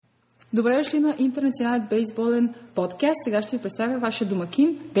Добре дошли на интернационален бейсболен подкаст. Сега ще ви представя вашия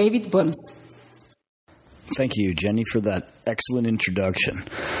домакин Дейвид Бърнс. Thank you, Jenny, for that excellent introduction.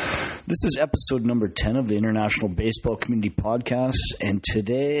 This is episode number 10 of the International Baseball Community Podcast, and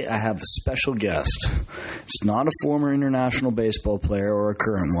today I have a special guest. It's not a former international baseball player or a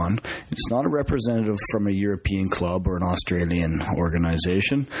current one. It's not a representative from a European club or an Australian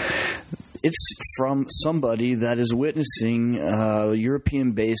organization. It's from somebody that is witnessing European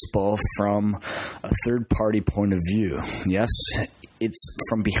baseball from a third-party point of view. Yes, it's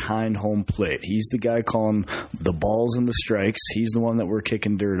from behind home plate. He's the guy calling the balls and the strikes. He's the one that we're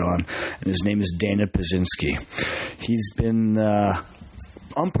kicking dirt on, and his name is Dana Pazynski. He's been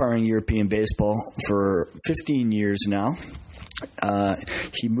umpiring European baseball for 15 years now.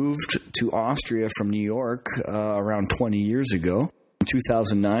 He moved to Austria from New York around 20 years ago. In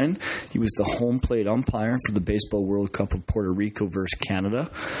 2009, he was the home plate umpire for the Baseball World Cup of Puerto Rico versus Canada.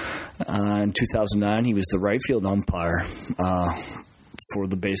 In 2009, he was the right field umpire for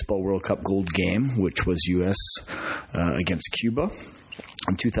the Baseball World Cup Gold Game, which was U.S. Against Cuba.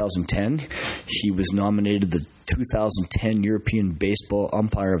 In 2010, he was nominated the 2010 European Baseball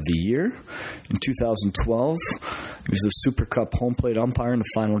Umpire of the Year. In 2012, he was the Super Cup home plate umpire in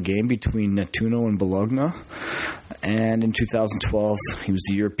the final game between Nettuno and Bologna. And in 2012, he was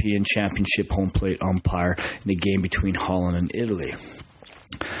the European Championship home plate umpire in the game between Holland and Italy.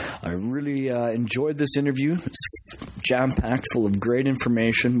 I really enjoyed this interview. It's jam-packed full of great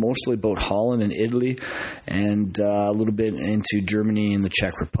information, mostly about Holland and Italy, and a little bit into Germany and the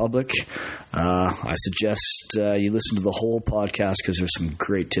Czech Republic. I suggest you listen to the whole podcast because there's some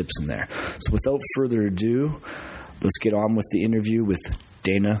great tips in there. So without further ado, let's get on with the interview with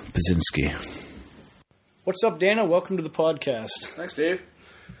Dana Pazynski. What's up, Dana? Welcome to the podcast. Thanks, Dave.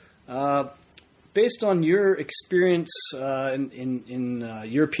 Based on your experience in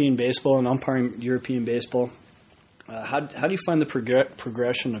European baseball and umpiring European baseball, how do you find the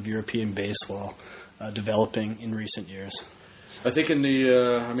progression of European baseball developing in recent years? I think I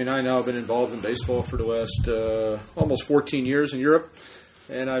now have been involved in baseball for the last almost 14 years in Europe,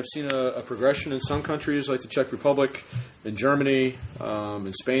 and I've seen a progression in some countries like the Czech Republic, in Germany,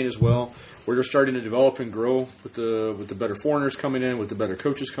 in Spain as well, where they're starting to develop and grow with the better foreigners coming in, with the better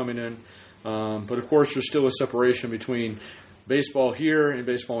coaches coming in. But of course, there's still a separation between baseball here and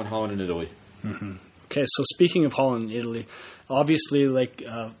baseball in Holland and Italy. Mm-hmm. Okay, so speaking of Holland and Italy, obviously,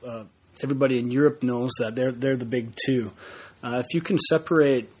 everybody in Europe knows that they're the big two. If you can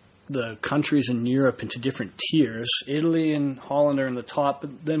separate the countries in Europe into different tiers, Italy and Holland are in the top.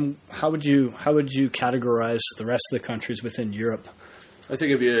 But then, how would you categorize the rest of the countries within Europe? I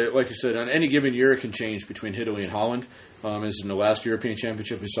think like you said, on any given year, it can change between Italy and Holland. As in the last European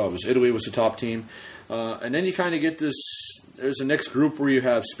Championship we saw, Italy was the top team. And then you kind of get this, there's a next group where you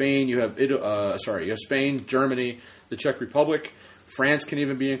have Spain, you have Spain, Germany, the Czech Republic. France can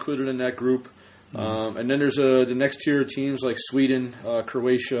even be included in that group. And then there's the next tier of teams like Sweden,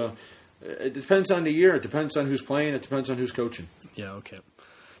 Croatia. It depends on the year. It depends on who's playing. It depends on who's coaching. Yeah, okay.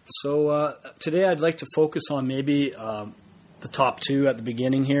 So today I'd like to focus on maybe the top two at the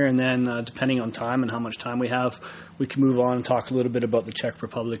beginning here, and then depending on time and how much time we have, we can move on and talk a little bit about the Czech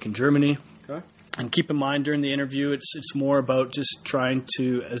Republic and Germany. Okay. And keep in mind during the interview, it's more about just trying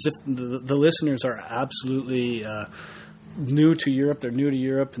to, as if the listeners are absolutely new to Europe. They're new to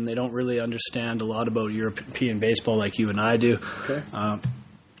Europe, and they don't really understand a lot about European baseball like you and I do. Okay.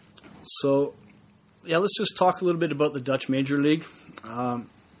 Let's just talk a little bit about the Dutch Major League.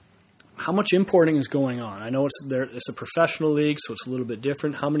 How much importing is going on? I know it's a professional league, so it's a little bit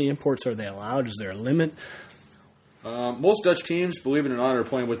different. How many imports are they allowed? Is there a limit? Most Dutch teams, believe it or not, are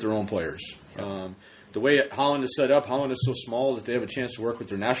playing with their own players. The way Holland is set up, Holland is so small that they have a chance to work with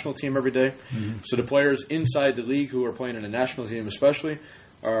their national team every day. Mm-hmm. So the players inside the league who are playing in the national team especially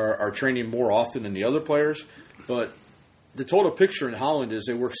are training more often than the other players. But the total picture in Holland is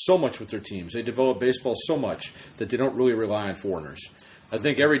they work so much with their teams. They develop baseball so much that they don't really rely on foreigners. I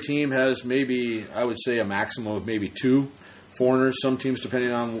think every team has maybe, I would say, a maximum of maybe 2 foreigners. Some teams,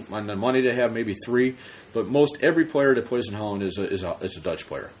 depending on the money they have, maybe 3. But most every player that plays in Holland is a Dutch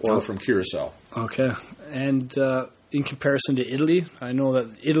player or from Curacao. Okay. And in comparison to Italy, I know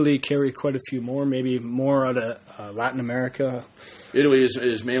that Italy carry quite a few more, maybe more out of Latin America. Italy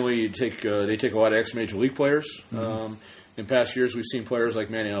is mainly they take a lot of ex-Major League players. Mm-hmm. In past years, we've seen players like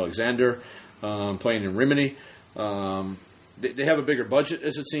Manny Alexander playing in Rimini. They have a bigger budget,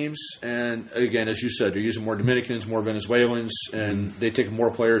 as it seems, and again, as you said, they're using more Dominicans, more Venezuelans, and they take more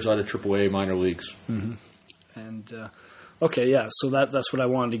players out of AAA minor leagues. Mm-hmm. And Okay, yeah. So that's what I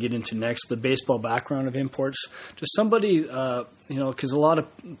wanted to get into next. The baseball background of imports. Just somebody, because a lot of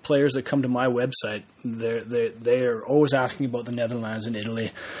players that come to my website, they're always asking about the Netherlands and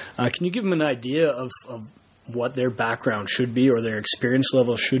Italy. Can you give them an idea of what their background should be or their experience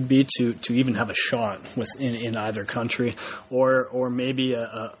level should be to even have a shot in either country, or maybe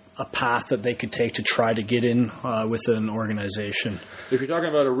a path that they could take to try to get in with an organization? If you're talking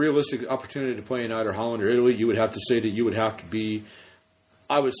about a realistic opportunity to play in either Holland or Italy, you would have to say that you would have to be,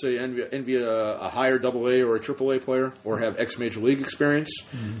 I would say, envy a higher AA or a AAA player, or have ex-Major League experience.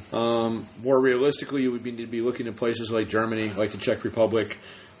 Mm-hmm. More realistically, you would need to be looking in places like Germany, like the Czech Republic,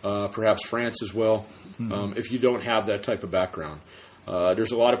 perhaps France as well, if you don't have that type of background.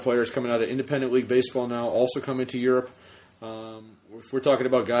 There's a lot of players coming out of independent league baseball now, also coming to Europe. If we're talking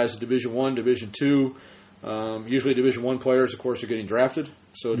about guys at Division I, Division II, usually Division I players, of course, are getting drafted,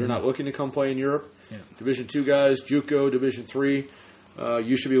 so they're not looking to come play in Europe. Yeah. Division II guys, JUCO, Division III,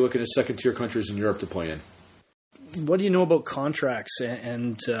 you should be looking at second-tier countries in Europe to play in. What do you know about contracts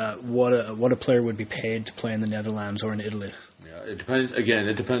and what a player would be paid to play in the Netherlands or in Italy? Yeah, it depends. Again,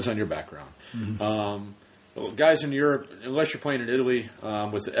 it depends on your background. Mm-hmm. Guys in Europe, unless you're playing in Italy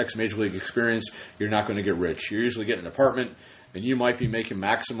with ex-Major League experience, you're not going to get rich. You're usually getting an apartment, and you might be making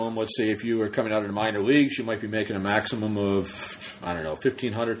maximum. Let's say if you are coming out of the minor leagues, you might be making a maximum of, $1,500,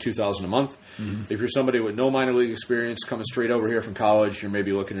 $2,000 a month. Mm-hmm. If you're somebody with no minor league experience coming straight over here from college, you're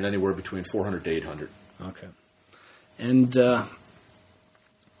maybe looking at anywhere between $400 to $800. Okay. And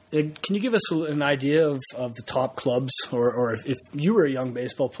can you give us an idea of the top clubs, or if you were a young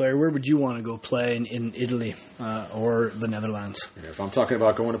baseball player, where would you want to go play in Italy or the Netherlands? Yeah, if I'm talking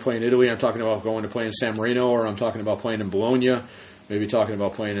about going to play in Italy, I'm talking about going to play in San Marino, or I'm talking about playing in Bologna, maybe talking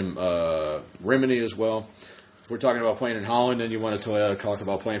about playing in Rimini as well. If we're talking about playing in Holland, then you want to talk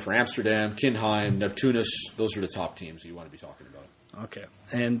about playing for Amsterdam, Kinheim, Neptunus. Those are the top teams that you want to be talking about. Okay.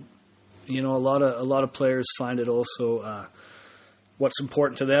 And a lot of players find it also what's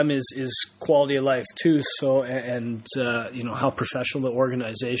important to them is quality of life too. So and how professional the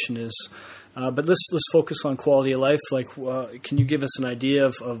organization is. But let's focus on quality of life. Like, can you give us an idea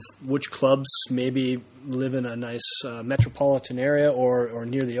of which clubs maybe live in a nice metropolitan area or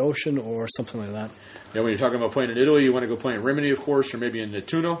near the ocean or something like that? Yeah, when you're talking about playing in Italy, you want to go play in Rimini, of course, or maybe in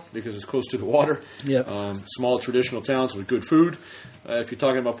Nettuno because it's close to the water. Yeah. Small traditional towns with good food. If you're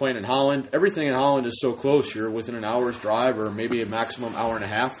talking about playing in Holland, everything in Holland is so close. You're within an hour's drive or maybe a maximum hour and a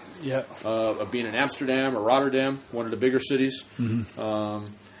half of being in Amsterdam or Rotterdam, one of the bigger cities.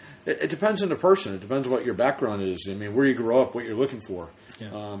 Mm-hmm. It depends on the person. It depends what your background is. I mean, where you grew up, what you're looking for.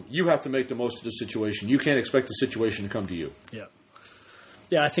 Yeah. You have to make the most of the situation. You can't expect the situation to come to you. Yeah.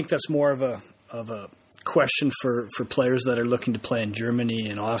 Yeah, I think that's more of a question for players that are looking to play in Germany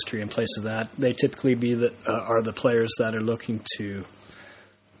and Austria and places like that. They typically are the players that are looking to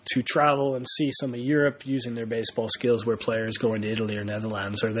travel and see some of Europe using their baseball skills, where players going to Italy or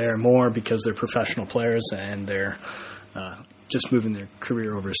Netherlands are there more because they're professional players and they're just moving their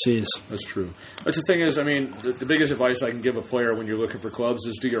career overseas. That's true. But the thing is, I mean, the biggest advice I can give a player when you're looking for clubs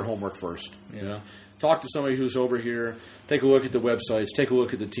is do your homework first. You know, talk to somebody who's over here. Take a look at the websites. Take a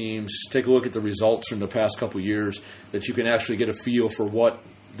look at the teams. Take a look at the results from the past couple of years, that you can actually get a feel for what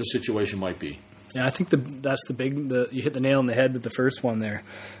the situation might be. Yeah, I think that's you hit the nail on the head with the first one there.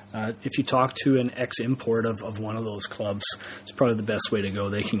 If you talk to an ex-import of one of those clubs, it's probably the best way to go.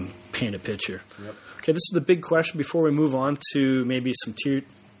 They can paint a picture. Yep. Okay, this is the big question before we move on to maybe some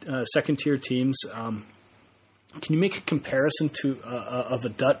second-tier teams. Can you make a comparison of the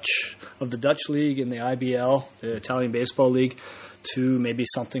Dutch league and the IBL, the Italian Baseball League, to maybe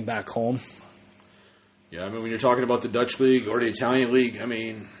something back home? Yeah, I mean, when you're talking about the Dutch league or the Italian league, I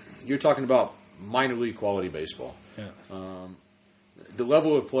mean, you're talking about minor league quality baseball. Yeah. The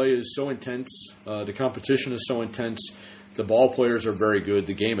level of play is so intense. The competition is so intense. The ball players are very good.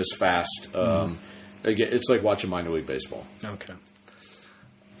 The game is fast. Again, it's like watching minor league baseball. Okay.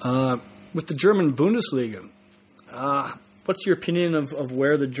 With the German Bundesliga, what's your opinion of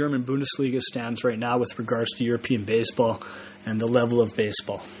where the German Bundesliga stands right now with regards to European baseball and the level of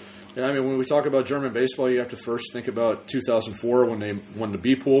baseball? Yeah, I mean, when we talk about German baseball, you have to first think about 2004 when they won the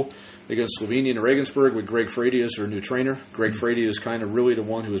B-Pool against Slovenia and Regensburg with Greg Frady as their new trainer. Greg Frady is kind of really the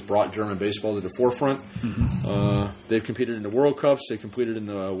one who has brought German baseball to the forefront. Mm-hmm. They've competed in the World Cups. They competed in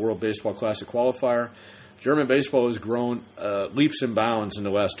the World Baseball Classic qualifier. German baseball has grown leaps and bounds in the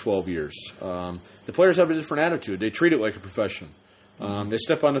last 12 years. The players have a different attitude. They treat it like a profession. They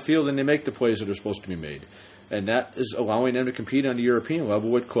step on the field and they make the plays that are supposed to be made. And that is allowing them to compete on the European level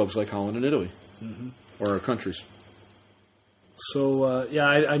with clubs like Holland and Italy, or countries. So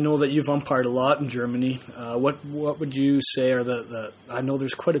I know that you've umpired a lot in Germany. What would you say are the I know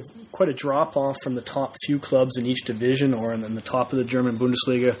there's quite a drop off from the top few clubs in each division or in the top of the German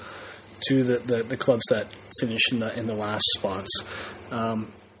Bundesliga to the clubs that finish in the last spots.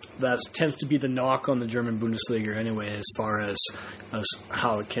 That tends to be the knock on the German Bundesliga anyway, as far as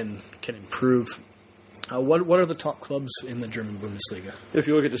how it can improve. What are the top clubs in the German Bundesliga? If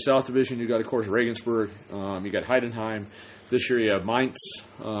you look at the South Division, you got, of course, Regensburg. You got Heidenheim. This year you have Mainz.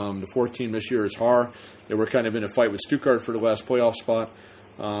 The fourth team this year is Haar. They were kind of in a fight with Stuttgart for the last playoff spot.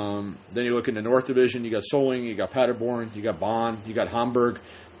 Then you look in the North Division, you got Solingen, you got Paderborn, you got Bonn, you got Hamburg.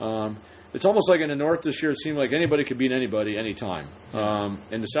 It's almost like in the North this year, it seemed like anybody could beat anybody anytime.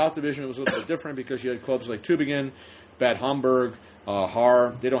 In the South Division, it was a little bit different because you had clubs like Tübingen, Bad Homburg,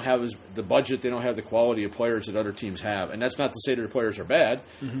 Haar. They don't have the budget. They don't have the quality of players that other teams have. And that's not to say their players are bad.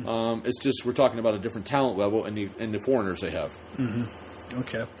 Mm-hmm. It's just we're talking about a different talent level and the foreigners they have. Mm-hmm.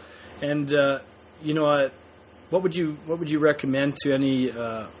 Okay. And, what would you recommend to any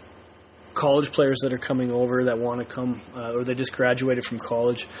college players that are coming over that want to come or they just graduated from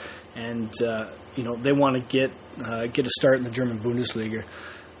college and they want to get a start in the German Bundesliga?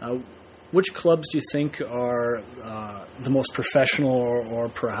 Which clubs do you think are the most professional or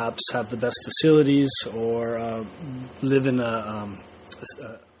perhaps have the best facilities or live in a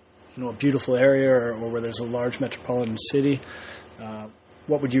beautiful area or where there's a large metropolitan city?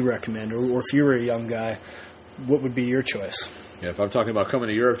 What would you recommend? Or if you were a young guy, what would be your choice? Yeah, if I'm talking about coming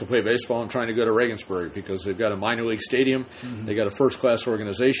to Europe to play baseball, I'm trying to go to Regensburg because they've got a minor league stadium. Mm-hmm. They got a first-class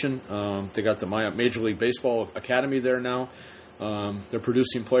organization. They got the Major League Baseball Academy there now. They're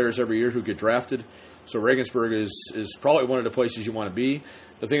producing players every year who get drafted. So Regensburg is probably one of the places you want to be.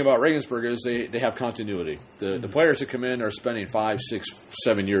 The thing about Regensburg is they have continuity. The players that come in are spending 5, 6,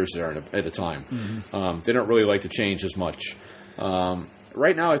 7 years there at a time. Mm-hmm. They don't really like to change as much.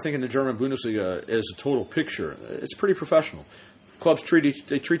 Right now, I think in the German Bundesliga, as a total picture, it's pretty professional. Clubs treat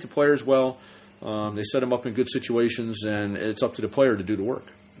the players well. They set them up in good situations, and it's up to the player to do the work.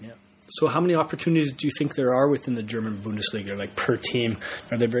 Yeah. So how many opportunities do you think there are within the German Bundesliga, like per team?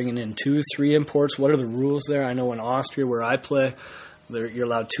 Are they bringing in 2, 3 imports? What are the rules there? I know in Austria, where I play, you're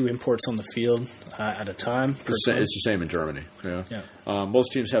allowed 2 imports on the field at a time. It's the same in Germany. Yeah.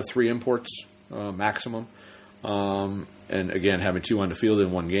 Most teams have 3 imports maximum. And again, having 2 on the field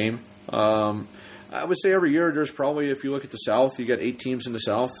in one game. I would say every year there's probably, if you look at the South, you got 8 teams in the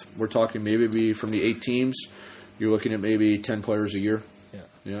South. We're talking maybe from the 8 teams, you're looking at maybe 10 players a year.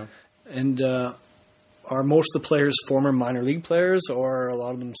 Yeah. And are most of the players former minor league players, or are a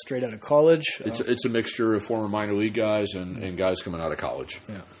lot of them straight out of college? It's a mixture of former minor league guys and guys coming out of college.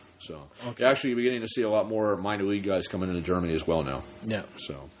 Yeah. So actually, you're beginning to see a lot more minor league guys coming into Germany as well now. Yeah.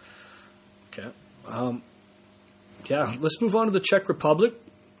 So. Okay. Let's move on to the Czech Republic.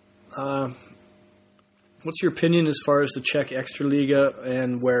 What's your opinion as far as the Czech Extraliga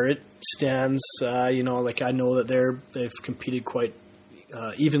and where it stands? I know that they've competed quite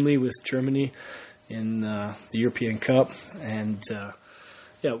evenly with Germany in the European Cup. And,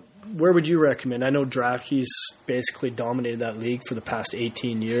 where would you recommend? I know Draki's basically dominated that league for the past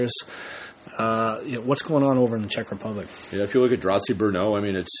 18 years. What's going on over in the Czech Republic? Yeah, if you look at Draci Brno, I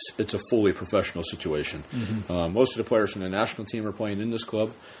mean, it's a fully professional situation. Mm-hmm. Most of the players from the national team are playing in this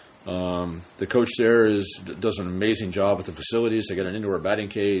club. The coach there does an amazing job with the facilities. They got an indoor batting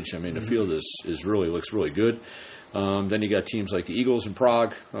cage. I mean, the field looks really good. Then you got teams like the Eagles in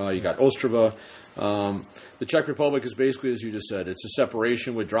Prague. You got Ostrava. The Czech Republic is basically, as you just said, it's a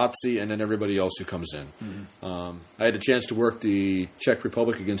separation with Draci and then everybody else who comes in. Mm-hmm. I had a chance to work the Czech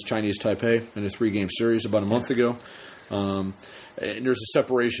Republic against Chinese Taipei in a 3-game series about a month ago. And there's a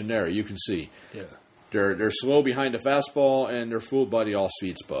separation there, you can see. Yeah. They're slow behind the fastball, and they're fooled by the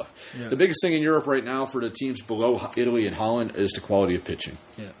all-speed-spa. Yeah. The biggest thing in Europe right now for the teams below Italy and Holland is the quality of pitching.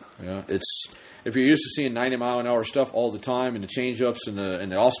 Yeah. If you're used to seeing 90-mile-an-hour stuff all the time and the change-ups and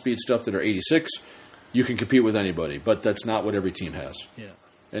the off-speed stuff that are 86, you can compete with anybody. But that's not what every team has. Yeah.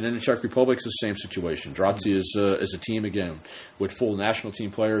 And in the Czech Republic, it's the same situation. Draci is a team, again, with full national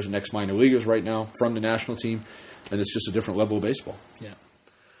team players and ex-minor leaguers right now from the national team, and it's just a different level of baseball. Yeah.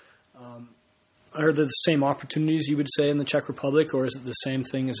 Are there the same opportunities, you would say, in the Czech Republic, or is it the same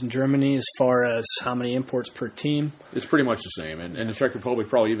thing as in Germany as far as how many imports per team? It's pretty much the same. And in the Czech Republic,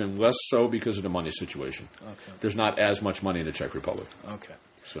 probably even less so because of the money situation. Okay. There's not as much money in the Czech Republic. Okay.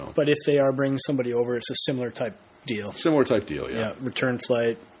 So, but if they are bringing somebody over, it's a similar type deal. Similar type deal, yeah. Yeah, return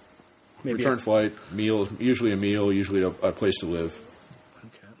flight. Flight, meal, usually a place to live.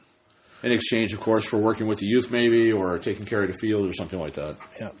 Okay. In exchange, of course, for working with the youth maybe or taking care of the field or something like that.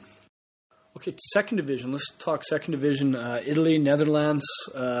 Yeah. Okay, second division. Let's talk second division. Italy, Netherlands.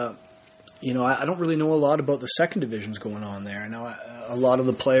 I don't really know a lot about the second divisions going on there. I know a lot of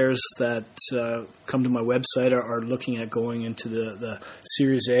the players that come to my website are looking at going into the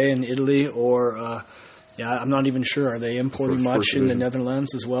Series A in Italy, or I'm not even sure. Are they importing much in the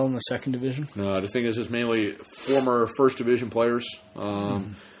Netherlands as well in the second division? No, the thing is, it's mainly former first division players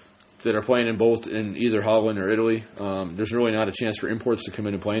that are playing in either Holland or Italy. There's really not a chance for imports to come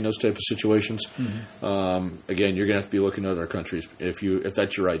in and play in those type of situations. Again, you're going to have to be looking at other countries if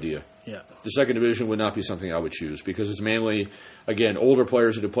that's your idea. Yeah. The second division would not be something I would choose because it's mainly, again, older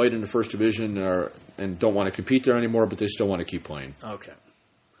players that have played in the first division and don't want to compete there anymore, but they still want to keep playing. Okay.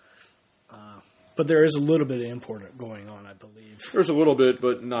 But there is a little bit of import going on, I believe. There's a little bit,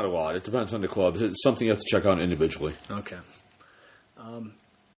 but not a lot. It depends on the clubs. It's something you have to check out individually. Okay.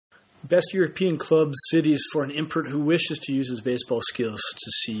 Best European clubs, cities for an import who wishes to use his baseball skills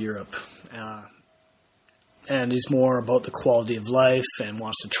to see Europe. And he's more about the quality of life and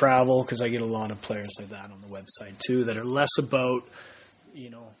wants to travel, because I get a lot of players like that on the website too that are less about,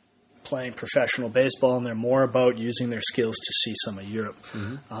 playing professional baseball, and they're more about using their skills to see some of Europe.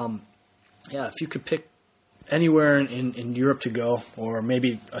 If you could pick anywhere in Europe to go, or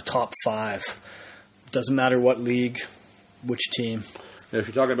maybe a top 5, doesn't matter what league, which team. If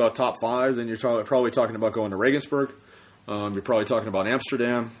you're talking about top 5, then you're probably talking about going to Regensburg. You're probably talking about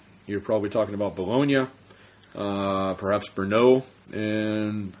Amsterdam. You're probably talking about Bologna, perhaps Brno,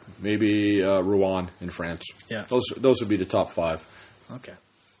 and maybe Rouen in France. Yeah, those would be the top 5. Okay.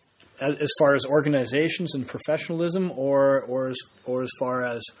 As far as organizations and professionalism, or as far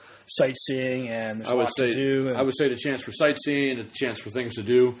as sightseeing and there's lots to do. I would say the chance for sightseeing, the chance for things to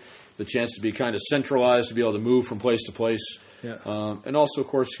do, the chance to be kind of centralized, to be able to move from place to place. Yeah. And also, of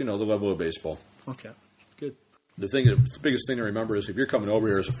course, the level of baseball. Okay, good. The biggest thing to remember is if you're coming over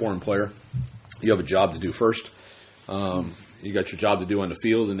here as a foreign player, you have a job to do first. You got your job to do on the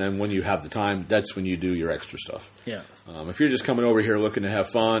field, and then when you have the time, that's when you do your extra stuff. Yeah. If you're just coming over here looking to have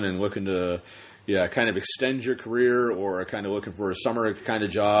fun and looking to, kind of extend your career, or kind of looking for a summer kind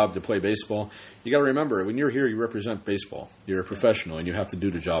of job to play baseball, you got to remember, when you're here, you represent baseball. You're a professional, and you have to do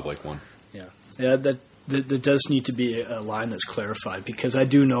the job like one. Yeah. Yeah, that does need to be a line that's clarified, because I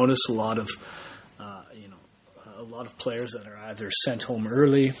do notice a lot of players that are either sent home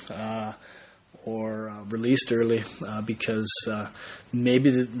early or released early because maybe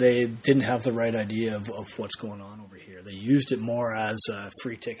they didn't have the right idea of what's going on over here. They used it more as a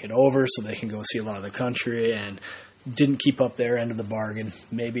free ticket over so they can go see a lot of the country, and didn't keep up their end of the bargain.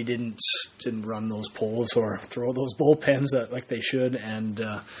 Maybe didn't run those polls or throw those bullpens like they should, and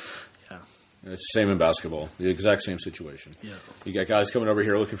It's the same in basketball, the exact same situation. Yeah. You got guys coming over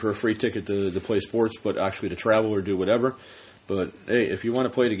here looking for a free ticket to play sports, but actually to travel or do whatever. But, hey, if you want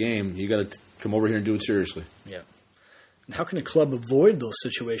to play the game, you got to come over here and do it seriously. Yeah. And how can a club avoid those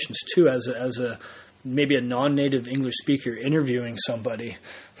situations, too, as a maybe a non-native English speaker interviewing somebody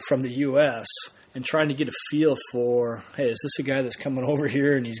from the U.S. and trying to get a feel for, hey, is this a guy that's coming over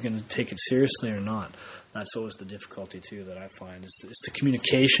here and he's going to take it seriously or not? That's always the difficulty, too, that I find, is the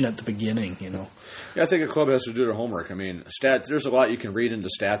communication at the beginning, Yeah, I think a club has to do their homework. I mean, stats. There's a lot you can read into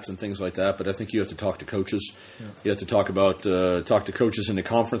stats and things like that, but I think you have to talk to coaches. Yeah. You have to talk to coaches in the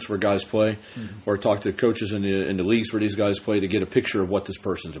conference where guys play, or talk to coaches in the leagues where these guys play to get a picture of what this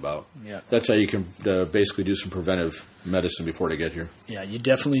person's about. Yeah. That's how you can basically do some preventive medicine before they get here. Yeah, you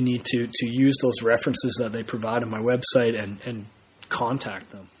definitely need to use those references that they provide on my website and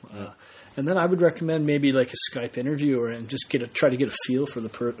contact them. Yeah. And then I would recommend maybe like a Skype interview, and just try to get a feel for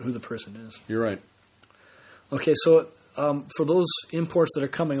who the person is. You're right. Okay, so for those imports that are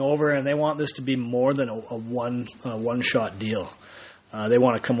coming over and they want this to be more than a one-shot deal, they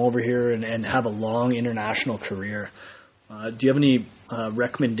want to come over here and have a long international career. Do you have any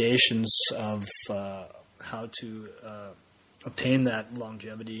recommendations of how to obtain that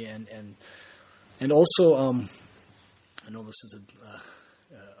longevity and also I know this is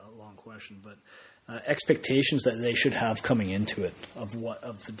a long question, but expectations that they should have coming into it of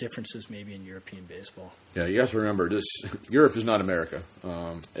the differences maybe in European baseball. Yeah, you have to remember this. Europe is not America.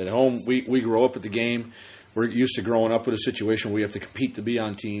 At home, we grow up with the game. We're used to growing up with a situation where we have to compete to be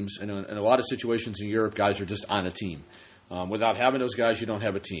on teams, and in a lot of situations in Europe, guys are just on a team. Without having those guys, you don't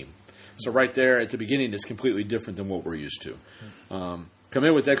have a team. So right there at the beginning, it's completely different than what we're used to. Come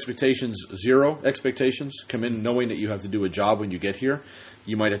in with zero expectations. Come in knowing that you have to do a job when you get here.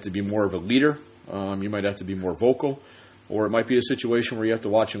 You might have to be more of a leader. You might have to be more vocal. Or it might be a situation where you have to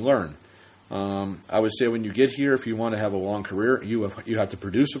watch and learn. I would say when you get here, if you want to have a long career, you have to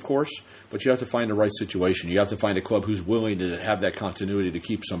produce, of course, but you have to find the right situation. You have to find a club who's willing to have that continuity to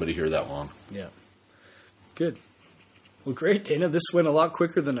keep somebody here that long. Yeah. Good. Well, great, Dana. This went a lot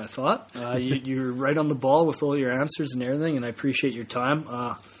quicker than I thought. You're right on the ball with all your answers and everything, and I appreciate your time.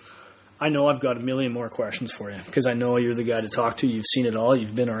 I know I've got a million more questions for you because I know you're the guy to talk to. You've seen it all.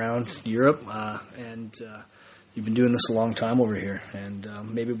 You've been around Europe, and you've been doing this a long time over here. And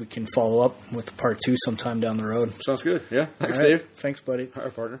maybe we can follow up with part 2 sometime down the road. Sounds good. Yeah. Thanks, right. Dave. Thanks, buddy. All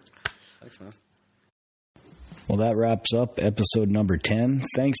right, partner. Thanks, man. Well, that wraps up episode number 10.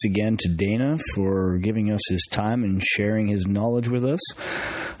 Thanks again to Dana for giving us his time and sharing his knowledge with us.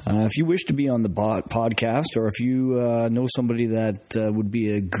 If you wish to be on the podcast, or if you know somebody that would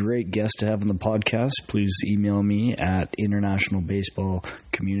be a great guest to have on the podcast, please email me at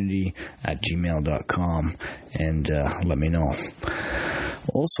internationalbaseballcommunity@gmail.com and let me know.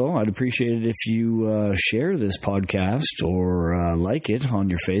 Also, I'd appreciate it if you share this podcast or like it on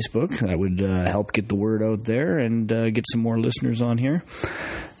your Facebook. That would help get the word out there and get some more listeners on here.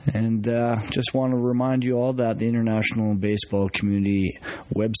 And just want to remind you all that the International Baseball Community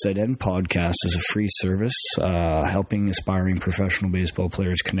website and podcast is a free service helping aspiring professional baseball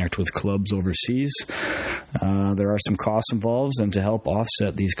players connect with clubs overseas. There are some costs involved, and to help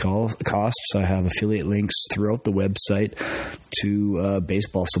offset these costs, I have affiliate links throughout the website to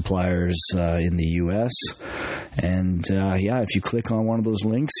baseball suppliers in the U.S. And if you click on one of those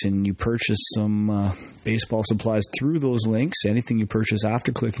links and you purchase some baseball supplies through those links, anything you purchase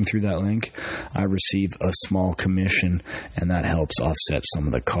after clicking through that link, I receive a small commission, and that helps offset some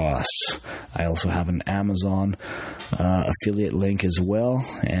of the costs. I also have an Amazon affiliate link as well,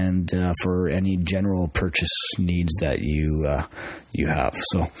 and for any general purchase needs that you have.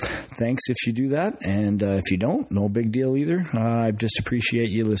 So thanks if you do that, and if you don't, no big deal either. I just appreciate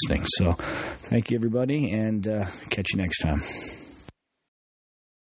you listening. So thank you, everybody, and catch you next time.